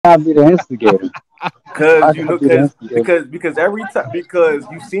I be the instigator. I Cause you gotta know, be the cause instigator. because because every time because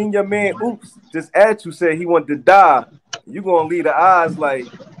you seen your man Oops just at you said he wanted to die, you gonna leave the eyes like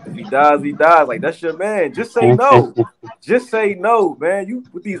if he dies, he dies. Like that's your man. Just say no. Just say no, man. You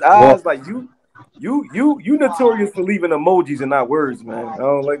with these Well, eyes, like you notorious for leaving emojis and not words, man. I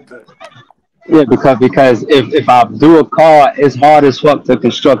don't like that. yeah, because if I do a card, it's hard as fuck to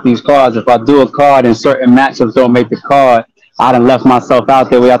construct these cards. If I do a card and certain matchups don't make the card, I done left myself out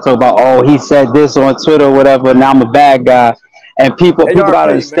there where I talk about, oh, he said this on Twitter or whatever. Now I'm a bad guy, and people gotta ARP, man.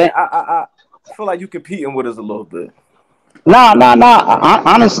 understand. I feel like you competing with us a little bit. Nah.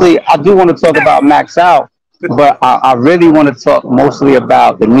 Honestly, I do want to talk about Max Out, but I really want to talk mostly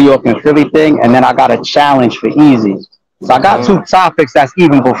about the New York and Philly thing, and then I got a challenge for Easy. So I got two topics that's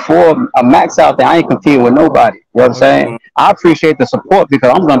even before a Max Out there. I ain't competing with nobody. You know what I'm saying? Mhm. I appreciate the support because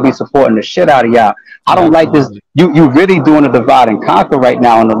I'm gonna be supporting the shit out of y'all. I don't like this. Absolutely. You really doing a divide and conquer right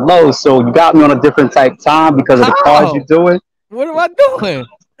now on the low. So you got me on a different type time because of the cards you're How? doing. What am I doing?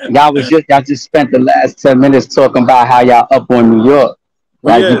 Y'all just spent the last 10 minutes talking about how y'all up on New York.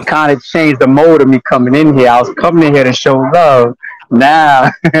 We Like you is. kind of changed the mode of me coming in here. I was coming in here to show love. Now,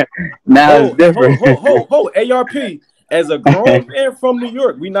 now it's different. ARP. As a grown man from New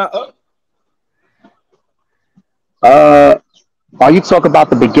York, we not up. uh, are you talking about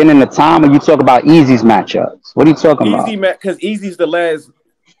the beginning of time, or you talk about Easy's matchups? What are you talking Easy, about? man, because Easy's the last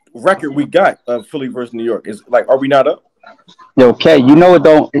record we got of Philly versus New York. Is like, are we not up? Yo, okay,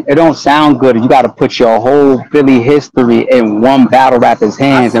 it don't sound good. You got to put your whole Philly history in one battle rapper's I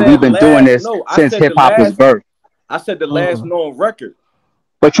hands, and we've said been doing last. this No, since hip hop was birthed. I said the last Mm-mm. known record.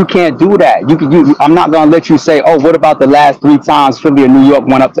 But you can't do that. I'm not gonna let you say, "Oh, what about the last three times Philly and New York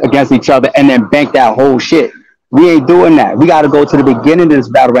went up against each other and then bank that whole shit?" We ain't doing that. We got to go to the beginning of this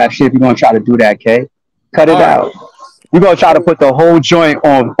battle rap shit. If you're gonna try to do that, K, cut it All right. out. You're gonna try to So put the whole joint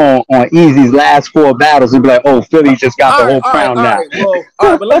on Easy's last four battles and be like, "Oh, Philly just got the whole crown all now." right. Well, all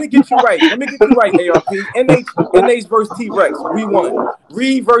right, but let me get you right. Let me get you right, ARP. NH versus T Rex, we won.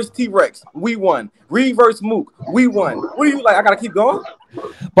 Reed versus T Rex, we won. Reed versus Mook, we won. What do you like? I gotta keep going.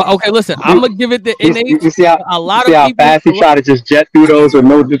 But okay, listen, I'm gonna give it the You NH. see how A you lot see of how people, fast he try to just jet through those with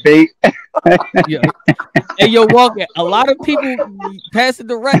no debate. yeah. Hey, yo, Walker. A lot of people pass it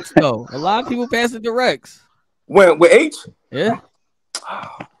to Rex though. A lot of people pass it to Rex. When with H, Yeah.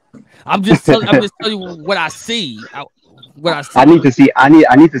 I'm just telling you what I see. What I I see. need to see I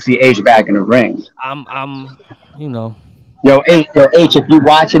need to see H back in the ring. I'm you know. Yo, H, if you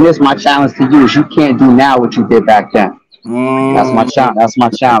watching this, my challenge to you is you can't do now what you did back then. That's my mm, challenge. That's my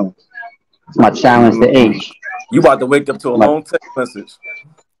challenge. That's my challenge to mm, H. you about to wake up to a My, long text message.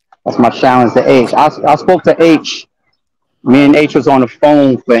 that's my challenge to H. I spoke to H. Me and H was on the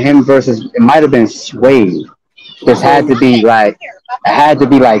phone for him versus it might have been Swave. He This told had me. to be like it had to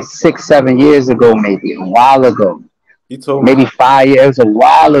be like 6, 7 years ago, maybe a while ago, He told me. maybe 5 years, a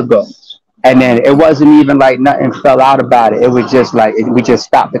while ago. And then it wasn't even like nothing fell out about it. It was just like we just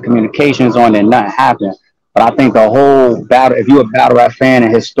stopped the communications on it and nothing happened. But I think the whole battle, if you're a battle rap fan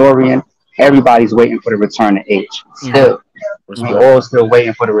and historian, everybody's waiting for the return of H. Mhm. Still, we Respect. all still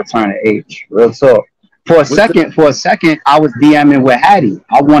waiting for the return of H. Real talk. What's the For a second, I was DMing with Hattie.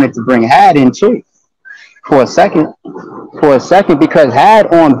 I wanted to bring Had in too. For a second, because Had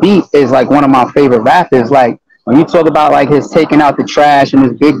on beat is like one of my favorite rappers. Like when you talk about like his taking out the trash and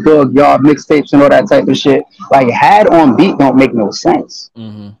his big dog yard mixtapes and all that type of shit, like Had on beat don't make no sense.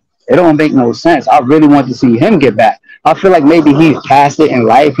 Mhm. It don't make no sense. I really want to see him get back. I feel like maybe he's past it in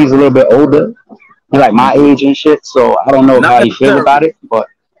life. He's a little bit older. He's like my age and shit. So I don't know not how you feel about necessarily. it, but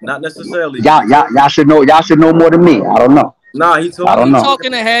Not necessarily. y'all should know. Y'all should know more than me. I don't know. Nah, he I told I've me. don't been know.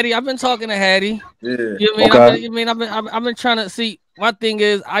 talking to Hattie. I've been talking to Hattie. Yeah. You know what I mean? Okay. I've been trying to see. My thing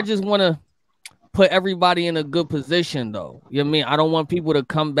is, I just want to put everybody in a good position, though. You know what I mean? I don't want people to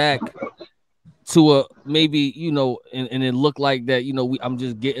come back to a maybe and it look like that. I'm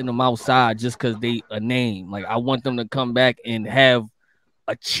just getting them outside just because they a name. Like I want them to come back and have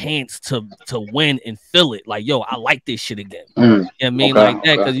a chance to win and feel it. Like, yo, I like this shit again. Mm, You know what I mean? okay. Like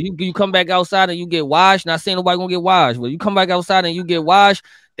that, because you come back outside and you get washed. Not saying nobody gonna get washed, but you come back outside and you get washed.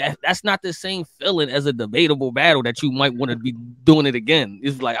 That's not the same feeling as a debatable battle that you might want to be doing it again.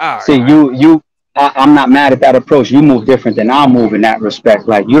 It's like, all See, right, I'm not mad at that approach. You move different than I move in that respect.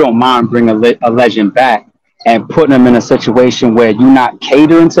 Like you don't mind bringing a legend back and putting them in a situation where you're not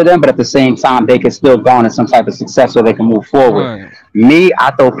catering to them, but at the same time they can still garner some type of success so they can move forward. right. Me,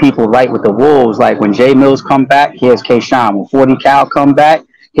 I throw people right with the wolves. Like when Jay Mills come back, here's K Shine. When 40 Cal come back,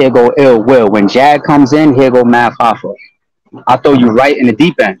 here go Ill Will. When Jag comes in, here go Math Hoffa. I throw you right in the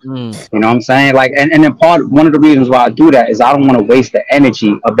deep end. You know what I'm saying? Like, and then one of the reasons why I do that is I don't want to waste the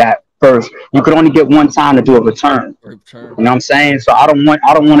energy of that first. You could only get one time to do a return. You know what I'm saying? So I don't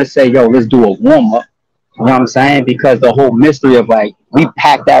want to say, yo, let's do a warm up. You know what I'm saying? Because the whole mystery of like, we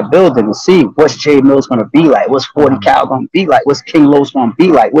packed that building to see what's Jay Mills going to be like, what's 40 Cal going to be like, what's King Los going to be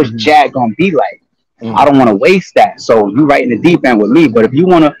like, what's Jag going to be like. I don't want to waste that. So you right in the deep end with me. But if you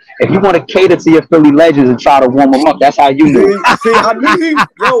want to cater to your Philly legends and try to warm them up, that's how you do it. See,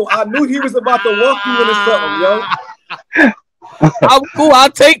 I knew he was about to walk you into something, yo. I'm cool.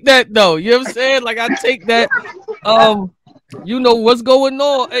 I'll take that though. You know what I'm saying? Like I take that. You know what's going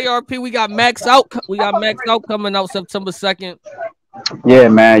on, ARP. We got Max Out. We got Max Out coming out September 2nd. Yeah,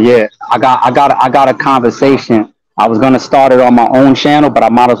 man. Yeah, I got a conversation. I was gonna start it on my own channel, but I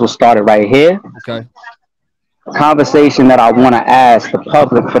might as well start it right here. Okay. Conversation that I want to ask the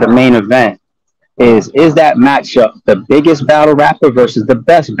public for the main event is that matchup the biggest battle rapper versus the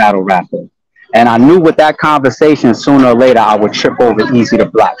best battle rapper? And I knew with that conversation, sooner or later, I would trip over Eazy the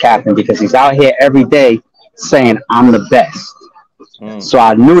Block Captain because he's out here every day saying I'm the best. So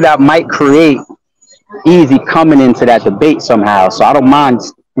I knew that might create Eazy coming into that debate somehow. So I don't mind,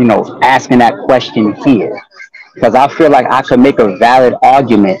 you know, asking that question here. Because I feel like I could make a valid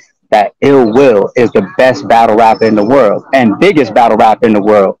argument that Ill Will is the best battle rapper in the world and biggest battle rapper in the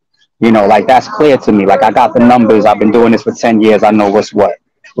world. You know, like that's clear to me. Like I got the numbers. I've been doing this for 10 years. I know what's what.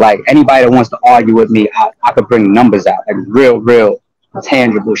 Like anybody that wants to argue with me, I could bring numbers out. Like real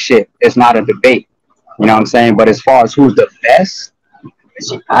tangible shit. It's not a debate. You know what I'm saying? But as far as who's the best,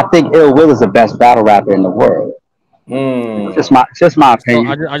 I think Ill Will is the best battle rapper in the world. Just my opinion.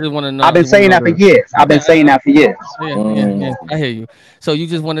 So I just want to know. I've been saying that for years. Yeah. I hear you. So you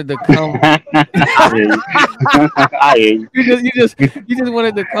just wanted to come. I hear you. You just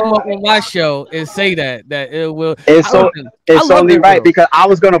wanted to come up on my show and say that Ill Will. It's only right because I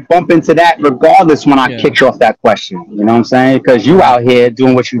was gonna bump into that regardless when I kicked off that question. You know what I'm saying? Because you out here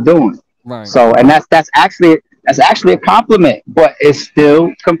doing what you're doing. Right. So and that's actually a compliment, but it's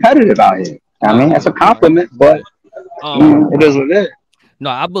still competitive out here. I mean, that's a compliment, but. It is what it is. No,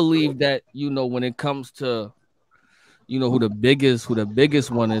 I believe that when it comes to who the biggest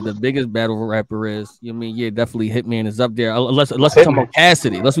one is, the biggest battle rapper is. You know what I mean? Yeah, definitely Hitman is up there. Unless we talk about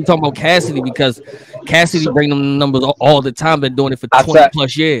Cassidy. Unless we talk about Cassidy because Cassidy bring them numbers all the time. Been doing it for 20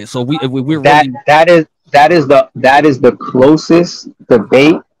 plus years. So we're really that is the closest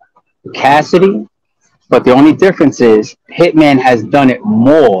debate, Cassidy. But the only difference is Hitman has done it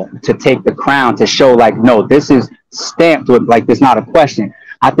more to take the crown to show like, no, this is stamped with like, there's not a question.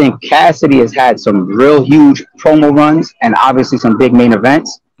 I think Cassidy has had some real huge promo runs and obviously some big main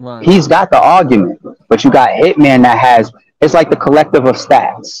events. Right. He's got the argument, but you got Hitman that it's like the collective of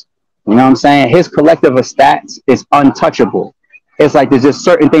stats. You know what I'm saying? His collective of stats is untouchable. It's like, there's just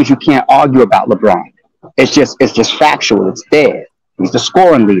certain things you can't argue about LeBron. It's just factual. It's there. He's the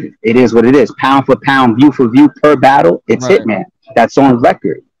scoring leader. It is what it is. Pound for pound, view for view per battle. It's right. Hitman. That's on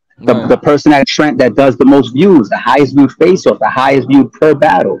record. The person that does the most views, the highest viewed face off, the highest viewed per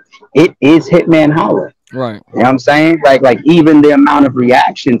battle. It is Hitman Holla. Right. You know what I'm saying? Like even the amount of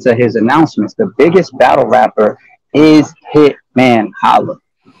reaction to his announcements, the biggest battle rapper is Hitman Holla.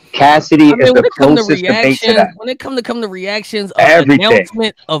 Cassidy is the closest debate to that. When it comes to reactions of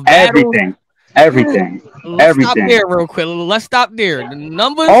announcement of battle, Everything. Stop there real quick. Let's stop there. The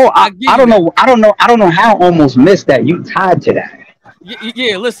numbers. Oh, I don't know how I almost missed that. You tied to that.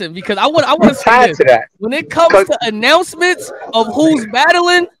 Yeah, listen, because I want to say this. To that. When it comes to announcements of who's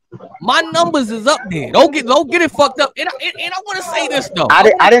battling, my numbers is up there. Don't get it fucked up. And I want to say this though.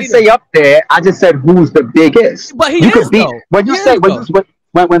 I didn't say up there. I just said who's the biggest. But he is though. When you say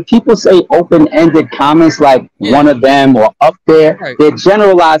when people say open-ended comments like one of them or up there, they're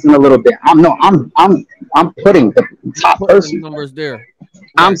generalizing a little bit. I'm putting the top person numbers there. Right.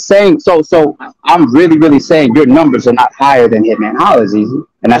 I'm saying so I'm really saying your numbers are not higher than Hitman Holla's, Easy,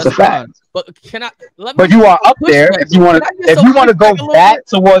 and that's a fact. But but you are up there. If you want to go back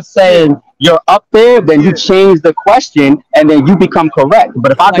towards saying you're up there, then you change the question and then you become correct.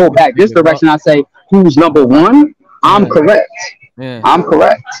 But if I go back this direction, I say who's number one, I'm correct. Yeah. I'm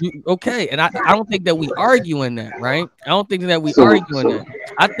correct. Okay, and I don't think that we arguing that, right? I don't think that we arguing that.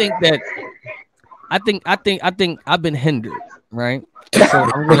 I think I've been hindered, right?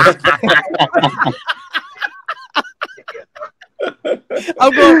 So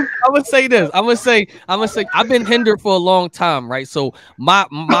I'm gonna say this. I'm gonna say I've been hindered for a long time, right? So my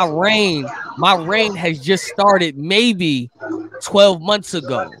reign has just started maybe 12 months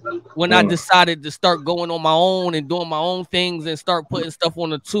ago when I decided to start going on my own and doing my own things and start putting stuff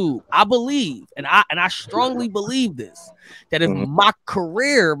on the tube. I believe, and I strongly believe this, that if my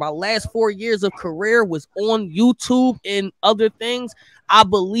career, my last 4 years of career was on YouTube and other things, I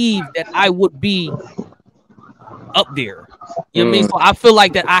believe that I would be up there. You know what I mean? So I feel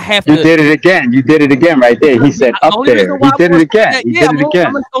like that I have to. You did it again. You did it again right there. He said up there. He did it again. He did it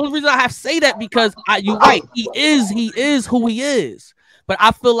again. The only reason I have to say that because you're right. He is who he is. But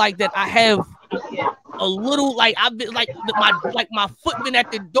I feel like that I have a little like I've been like my foot been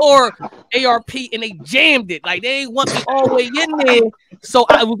at the door, ARP, and they jammed it. Like they ain't want me all the way in there. So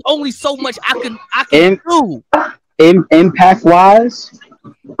I was only so much I can do. Impact wise,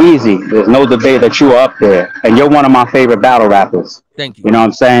 Eazy. There's no debate that you are up there, and you're one of my favorite battle rappers. Thank you. You know what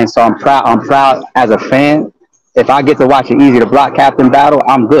I'm saying? So I'm proud as a fan. If I get to watch an Eazy the Block Captain battle,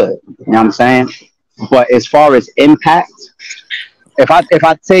 I'm good. You know what I'm saying? But as far as impact, if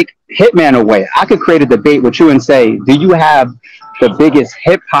I take Hitman away, I could create a debate with you and say, do you have the biggest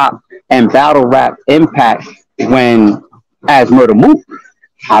hip hop and battle rap impact when as Murder Mook?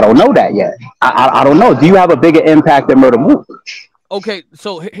 I don't know that yet. I don't know. Do you have a bigger impact than Murder Mook? Okay,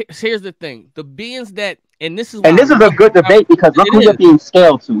 so here's the thing: the beings that, and this is a good debate because look who you're being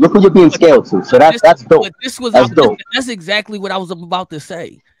scaled to. Look who you're being scaled to. So that's dope. That's dope. That's exactly what I was about to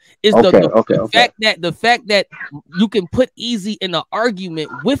say. Is the fact that you can put Eazy in an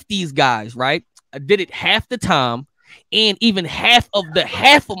argument with these guys, right? I did it half the time, and even half of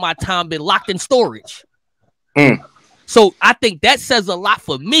my time been locked in storage. So I think that says a lot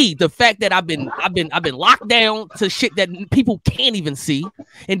for me. The fact that I've been locked down to shit that people can't even see,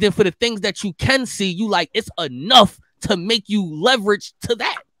 and then for the things that you can see, you like it's enough to make you leverage to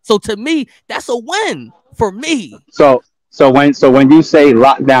that. So to me, that's a win for me. So when you say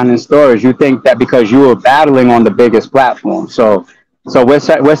lockdown in storage, you think that because you were battling on the biggest platform. So we're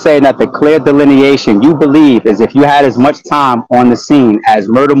saying that the clear delineation you believe is if you had as much time on the scene as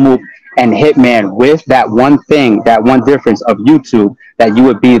Murder Mook and Hitman with that one thing, that one difference of YouTube, that you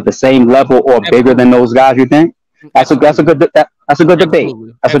would be the same level or bigger than those guys. You think that's a good debate. That's a good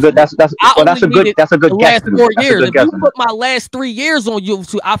guess. The last 4 years. If you put my last 3 years on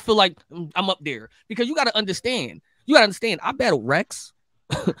YouTube, I feel like I'm up there because you got to understand. I battle Rex.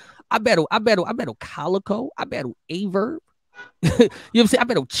 I battle Calico. I battle Averb. You know what I'm saying? I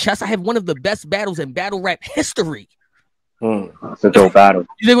battle Chess. I have one of the best battles in battle rap history. It's a dope battle.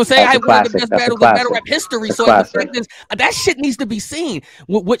 You know what I'm saying? I have one of the best battles in battle rap history. So the fact is, that shit needs to be seen.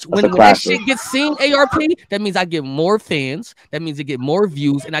 When that shit gets seen, ARP, that means I get more fans. That means I get more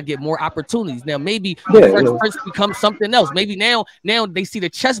views and I get more opportunities. Now maybe Fresh Prince becomes something else. Maybe now they see the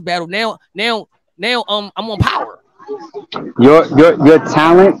chess battle. Now I'm on power. Your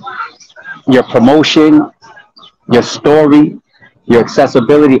talent, your promotion, your story, your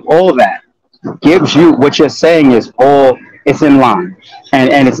accessibility, all that gives you what you're saying is all it's in line,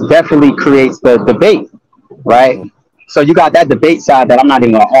 and it definitely creates the debate, right? So you got that debate side that I'm not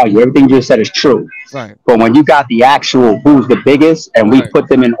even gonna argue. Everything you said is true, right? But when you got the actual who's the biggest and we put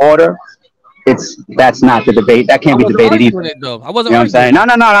them in order, that's not the debate. That can't be debated either. I wasn't. You know what I'm saying? No.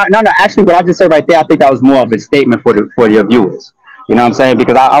 Actually, what I just said right there, I think that was more of a statement for your viewers. You know what I'm saying?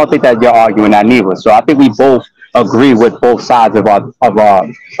 Because I don't think that you're arguing that neither. So I think we both agree with both sides of our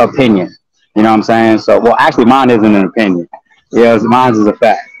opinion. You know what I'm saying? So, well, actually, mine isn't an opinion. Yes, mine is a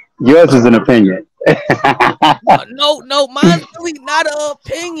fact. Yours is an opinion. No, mine's really not an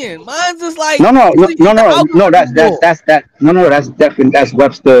opinion. Mine's just like no. That's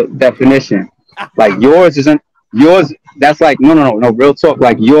Webster definition. Like yours isn't yours. That's like no. Real talk.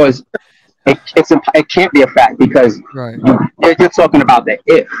 Like yours, it can't be a fact because you're talking about the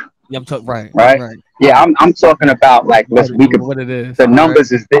if. Yeah, I'm talking right. Yeah, I'm talking about like we could what it is. The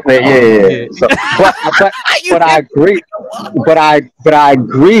numbers is yeah. So, but I agree. But I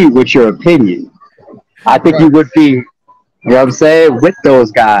agree with your opinion. I think you would be, you know what I'm saying, with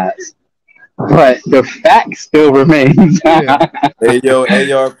those guys. But the fact still remains. Hey yo,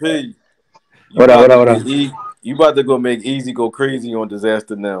 ARP. What up? You about to go make Eazy go crazy on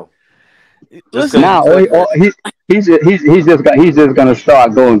Disaster now. Now he's just gonna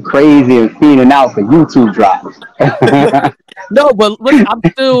start going crazy and fiending out for YouTube drops. No, but look,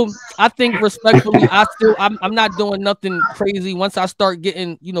 I think respectfully, I'm not doing nothing crazy. Once I start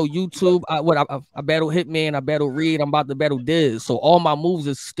getting, YouTube, I battle Hitman, I battle Reed, I'm about to battle Diz. So all my moves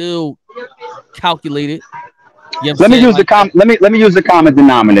is still calculated. You know let me use the common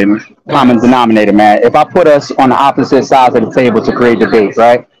denominator, man. If I put us on the opposite sides of the table to create debate,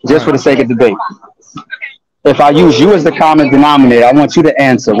 right? Just for the sake of debate. If I use you as the common denominator, I want you to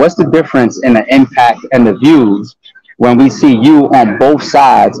answer. What's the difference in the impact and the views when we see you on both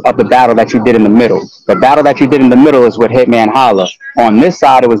sides of the battle that you did in the middle. The battle that you did in the middle is with Hitman Holla. On this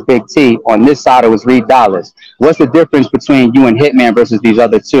side, it was Big T. On this side, it was Reed Dollars. What's the difference between you and Hitman versus these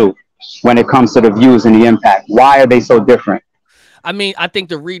other two when it comes to the views and the impact? Why are they so different? I mean, I think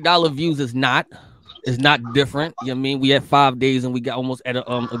the Reed Dollar views is not different. You know what I mean? We had 5 days and we got almost at a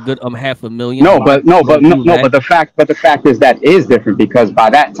good 500,000. But the fact is that is different because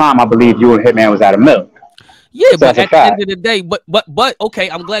by that time I believe you and Hitman was at 1 million. Yeah, so but at the end of the day, but okay,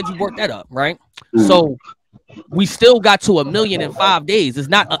 I'm glad you worked that up, right? So we still got to 1 million in 5 days. It's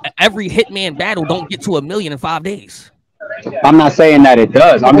not every Hitman battle don't get to 1 million in 5 days. I'm not saying that it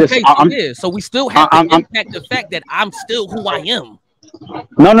does. So we still have to impact the fact that I'm still who I am.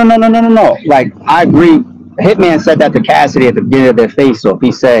 No. Like, I agree. Hitman said that to Cassidy at the beginning of their face-off.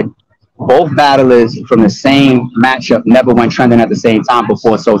 He said both battlers from the same matchup never went trending at the same time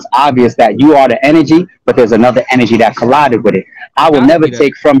before. So it's obvious that you are the energy, but there's another energy that collided with it. I will never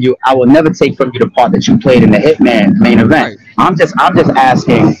take from you the part that you played in the Hitman main event. Right. I'm just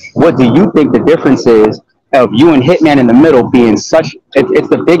asking, what do you think the difference is of you and Hitman in the middle being such? It's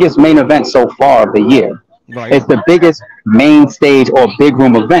the biggest main event so far of the year. Right. It's the biggest main stage or big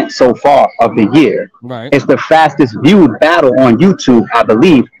room event so far of the year. Right. It's the fastest viewed battle on YouTube, I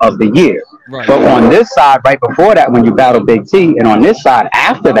believe, of the year. Right. But on this side, right before that, when you battle Big T, and on this side,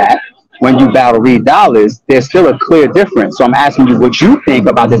 after that, when you battle Reed Dollars, there's still a clear difference. So I'm asking you what you think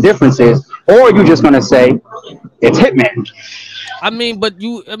about the differences, or are you just going to say it's Hitman? I mean, what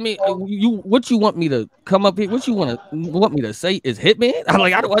you want me to come up here? What you want me to say is Hitman?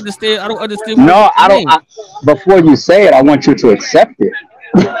 I don't understand. No, I don't. Before you say it, I want you to accept it.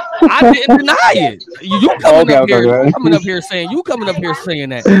 I didn't deny it. You coming up here saying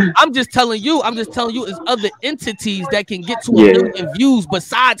that. I'm just telling you, it's other entities that can get to 1 million views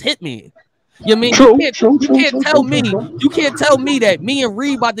besides Hitman. You mean you can't tell me that me and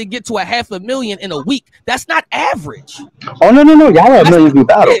Reed about to get to 500,000 in a week. That's not average. Oh no, y'all have 1 million view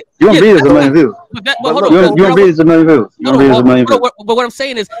battle. You and Reed is 1 million views. You and Reed is 1 million views. But what I'm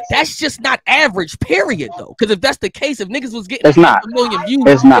saying is that's just not average. Period, though. Because if that's the case, if niggas was getting 1 million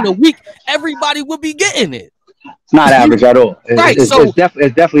views in a week, everybody would be getting it. It's not average at all. Right. It's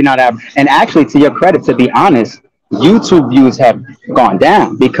definitely not average. And actually, to your credit, to be honest, YouTube views have gone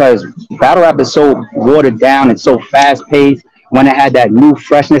down because battle rap is so watered down and so fast paced. When it had that new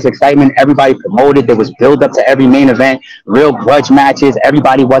freshness, excitement, everybody promoted. There was build up to every main event, real grudge matches.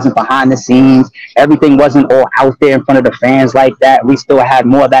 Everybody wasn't behind the scenes. Everything wasn't all out there in front of the fans like that. We still had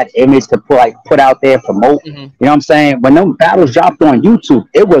more of that image to put out there, promote. Mm-hmm. You know what I'm saying? When those battles dropped on YouTube,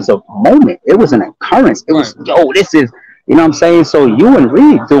 it was a moment. It was an occurrence. It was, this is, you know what I'm saying? So you and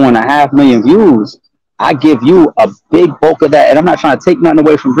Reed doing 500,000 views, I give you a big bulk of that. And I'm not trying to take nothing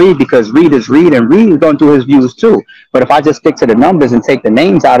away from Reed because Reed is Reed and Reed is going to do his views too. But if I just stick to the numbers and take the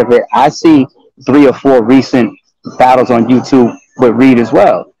names out of it, I see 3 or 4 recent battles on YouTube with Reed as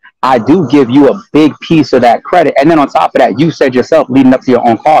well. I do give you a big piece of that credit. And then on top of that, you said yourself leading up to your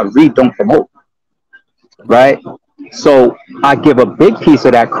own card, Reed don't promote. Right? So I give a big piece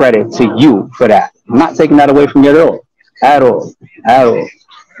of that credit to you for that. I'm not taking that away from you at all.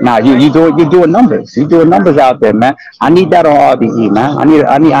 Nah, you're doing numbers. You're doing numbers out there, man. I need that on RBE, man.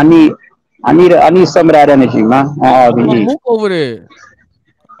 I need some of that energy, man. On RBE. Mook over there.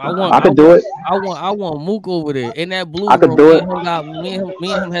 I could do it. I want Mook over there in that blue. I could do it.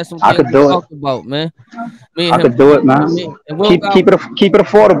 Me and him had some things to talk about, man. I could do it, man. Keep it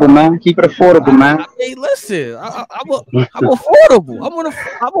affordable, man. Keep it affordable, man. Hey, listen, I'm affordable. I'm an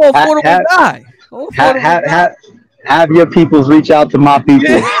affordable guy. Have your peoples reach out to my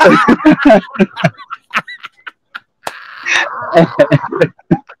people.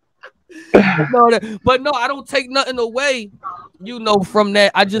 No, I don't take nothing away, from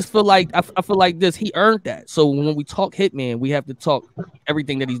that. I just feel like I feel like this. He earned that. So when we talk Hitman, we have to talk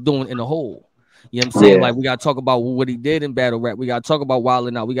everything that he's doing in the whole. You know what I'm saying? Yeah. Like we gotta talk about what he did in battle rap. We gotta talk about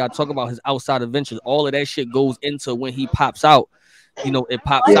Wildin' Out. We gotta talk about his outside adventures. All of that shit goes into when he pops out. It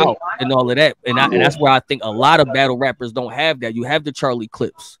pops out and all of that. And that's where I think a lot of battle rappers don't have that. You have the Charlie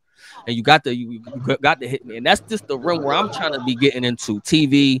clips and you got the Hitman. And that's just the realm where I'm trying to be getting into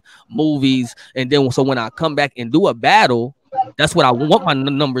TV, movies. And then so when I come back and do a battle, that's what I want my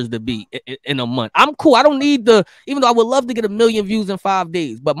numbers to be in a month. I'm cool. I don't need even though I would love to get 1 million views in 5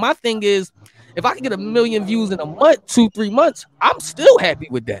 days. But my thing is, if I can get 1 million views in a month, 2-3 months, I'm still happy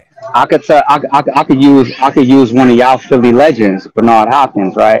with that. I could use one of y'all Philly legends, Bernard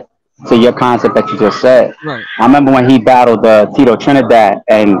Hopkins, right? To your concept that you just said. Right. I remember when he battled Tito Trinidad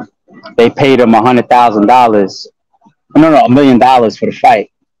and they paid him $100,000. No, $1 million for the fight.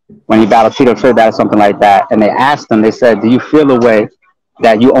 when he battled Tito Trinidad or something like that, and they asked him, they said, "Do you feel the way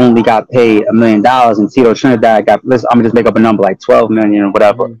that you only got paid $1 million and Tito Trinidad got, listen, I'm gonna just make up a number like 12 million or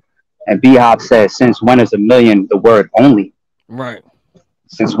whatever." Mhm. And B Hop said, "Since when is a million the word only? Right.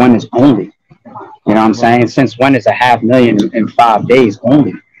 Since when is only? You know what I'm Right. saying? Since when is a half million in 5 days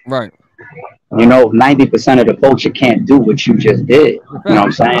only? Right. You know, 90% of the culture can't do what you just did. You know what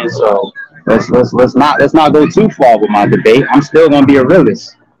I'm saying? So let's not go too far with my debate. I'm still gonna be a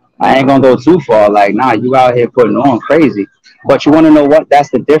realist. I ain't gonna go too far. Like, nah, you out here putting on crazy. But you want to know what? That's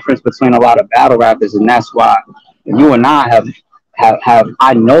the difference between a lot of battle rappers, and that's why you and I have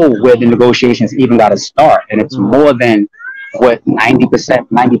I know where the negotiations even got to start, and it's more than what 90%,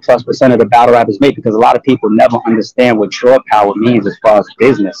 90+% of the battle rappers make, because a lot of people never understand what draw power means as far as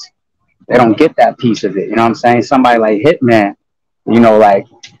business. They don't get that piece of it. You know what I'm saying? Somebody like Hitman, you know, like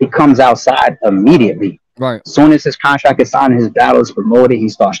he comes outside immediately. Right. As soon as his contract is signed and his battle is promoted, he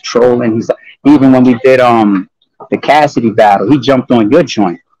starts trolling. He's even when we did the Cassidy battle, he jumped on your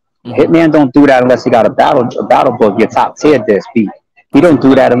joint. Hitman don't do that unless he got a battle book, your top tier disc beat. He don't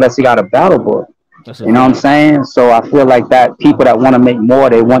do that unless he got a battle book. You know what I'm saying? So I feel like that people that want to make more,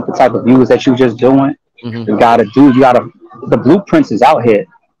 they want the type of views that you just doing. You gotta the blueprints is out here.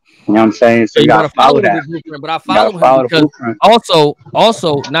 You know what I'm saying? So you gotta follow that. But I follow him because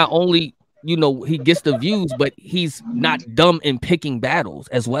also not only, you know, he gets the views, but he's not dumb in picking battles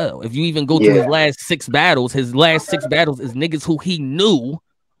as well. If you even go to his last six battles is niggas who he knew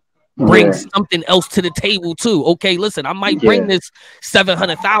bring something else to the table too. Okay, listen, I might bring this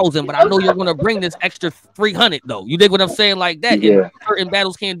 700,000, but I know you're gonna bring this extra 300 though. You dig what I'm saying? Like that. And certain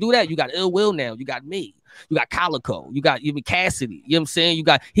battles can't do that. You got Ill Will now. You got me. You got Calico. You got even Cassidy. You know what I'm saying? You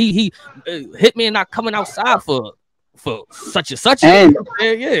got Hitman not coming outside for such and such. And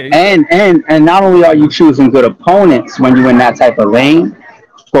and not only are you choosing good opponents when you're in that type of lane,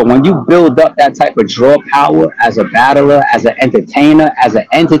 but when you build up that type of draw power as a battler, as an entertainer, as an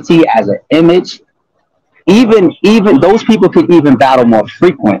entity, as an image, even those people could even battle more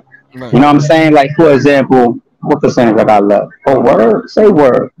frequent. Right. You know what I'm saying? Like, for example, what percentage I got left? Oh, word? Say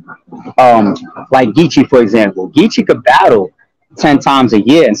word. Like Geechee, for example. Geechee could battle 10 times a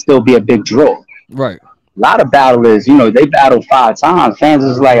year and still be a big draw. Right. A lot of battlers, you know, they battle 5 times. Fans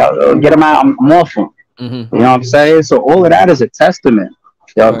is like, oh, get them out, I'm off them. You know what I'm saying? So all of that is a testament.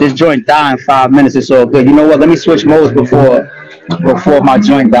 Yo, if this joint die in 5 minutes, it's all good. You know what? Let me switch modes before my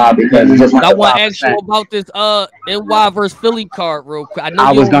joint die, because it just I want to ask you about this NY versus Philly card real quick.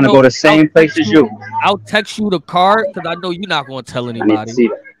 I was gonna go the same place as you. I'll text you the card because I know you're not gonna tell anybody. I need to see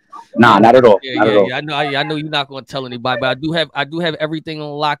that. Nah, not at all. Yeah, I know you're not gonna tell anybody, but I do have everything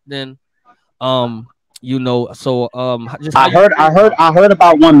locked in. You know, so just I heard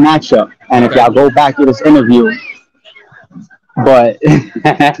about one matchup, and if y'all go back to this interview. But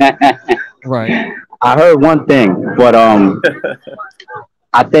right, I heard one thing, but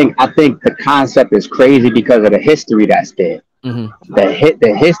I think the concept is crazy because of the history that's there.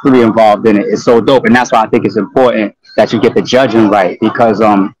 The history involved in it is so dope, and that's why I think it's important that you get the judging right, because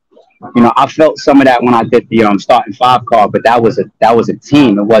you know, I felt some of that when I did the starting 5 card, but that was a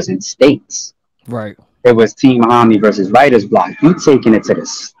team, it wasn't states. Right. It was Team Omni versus Writers Block. You taking it to the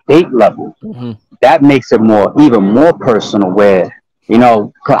state level. That makes it even more personal, where, you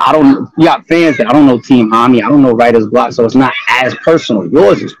know, cause you got fans that I don't know Team Omni, I don't know Writers Block, so it's not as personal.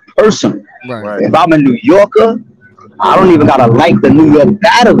 Yours is personal. Right. If I'm a New Yorker, I don't even gotta like the New York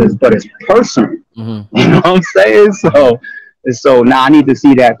battlers, but it's personal. You know what I'm saying? So now I need to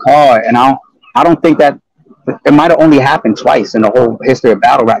see that card, and I don't think that it might have only happened twice in the whole history of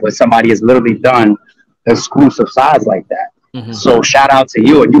battle rap where somebody has literally done exclusive sides like that. So shout out to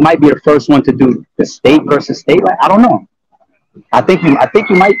you, and you might be the first one to do the state versus state. Like, I don't know. I think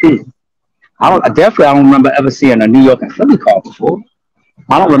you might be. I don't remember ever seeing a New York and Philly card before.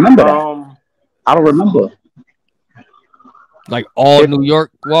 I don't remember that. I don't remember. Like all New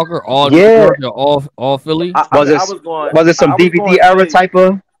York, Walker, all New York, all Philly. Was it some DVD era type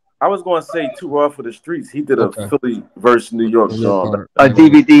of? I was going to say Too Raw for the Streets. He did a Philly versus New York song. A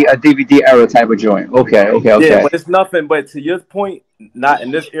DVD era type of joint. Okay. Yeah, but it's nothing. But to your point, not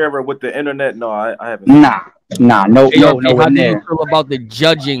in this era with the internet. No, I haven't. Nah, no. How do you feel about the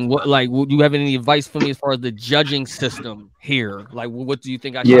judging? What, like, would you have any advice for me as far as the judging system here? Like, what do you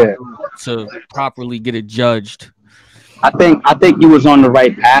think I should do to properly get it judged? I think you was on the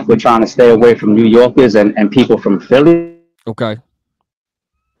right path with trying to stay away from New Yorkers and people from Philly. Okay.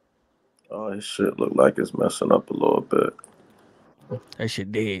 Oh, this shit look like it's messing up a little bit. That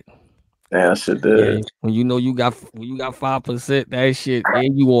shit dead. Yeah, that shit did. Yeah, when you know you got 5%, that shit,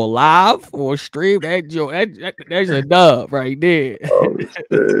 and you on live or stream, that's a dub right there. Oh,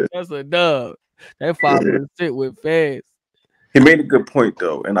 shit. That's a dub. That 5% went fast. He made a good point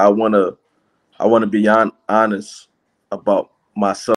though, and I wanna be honest about myself.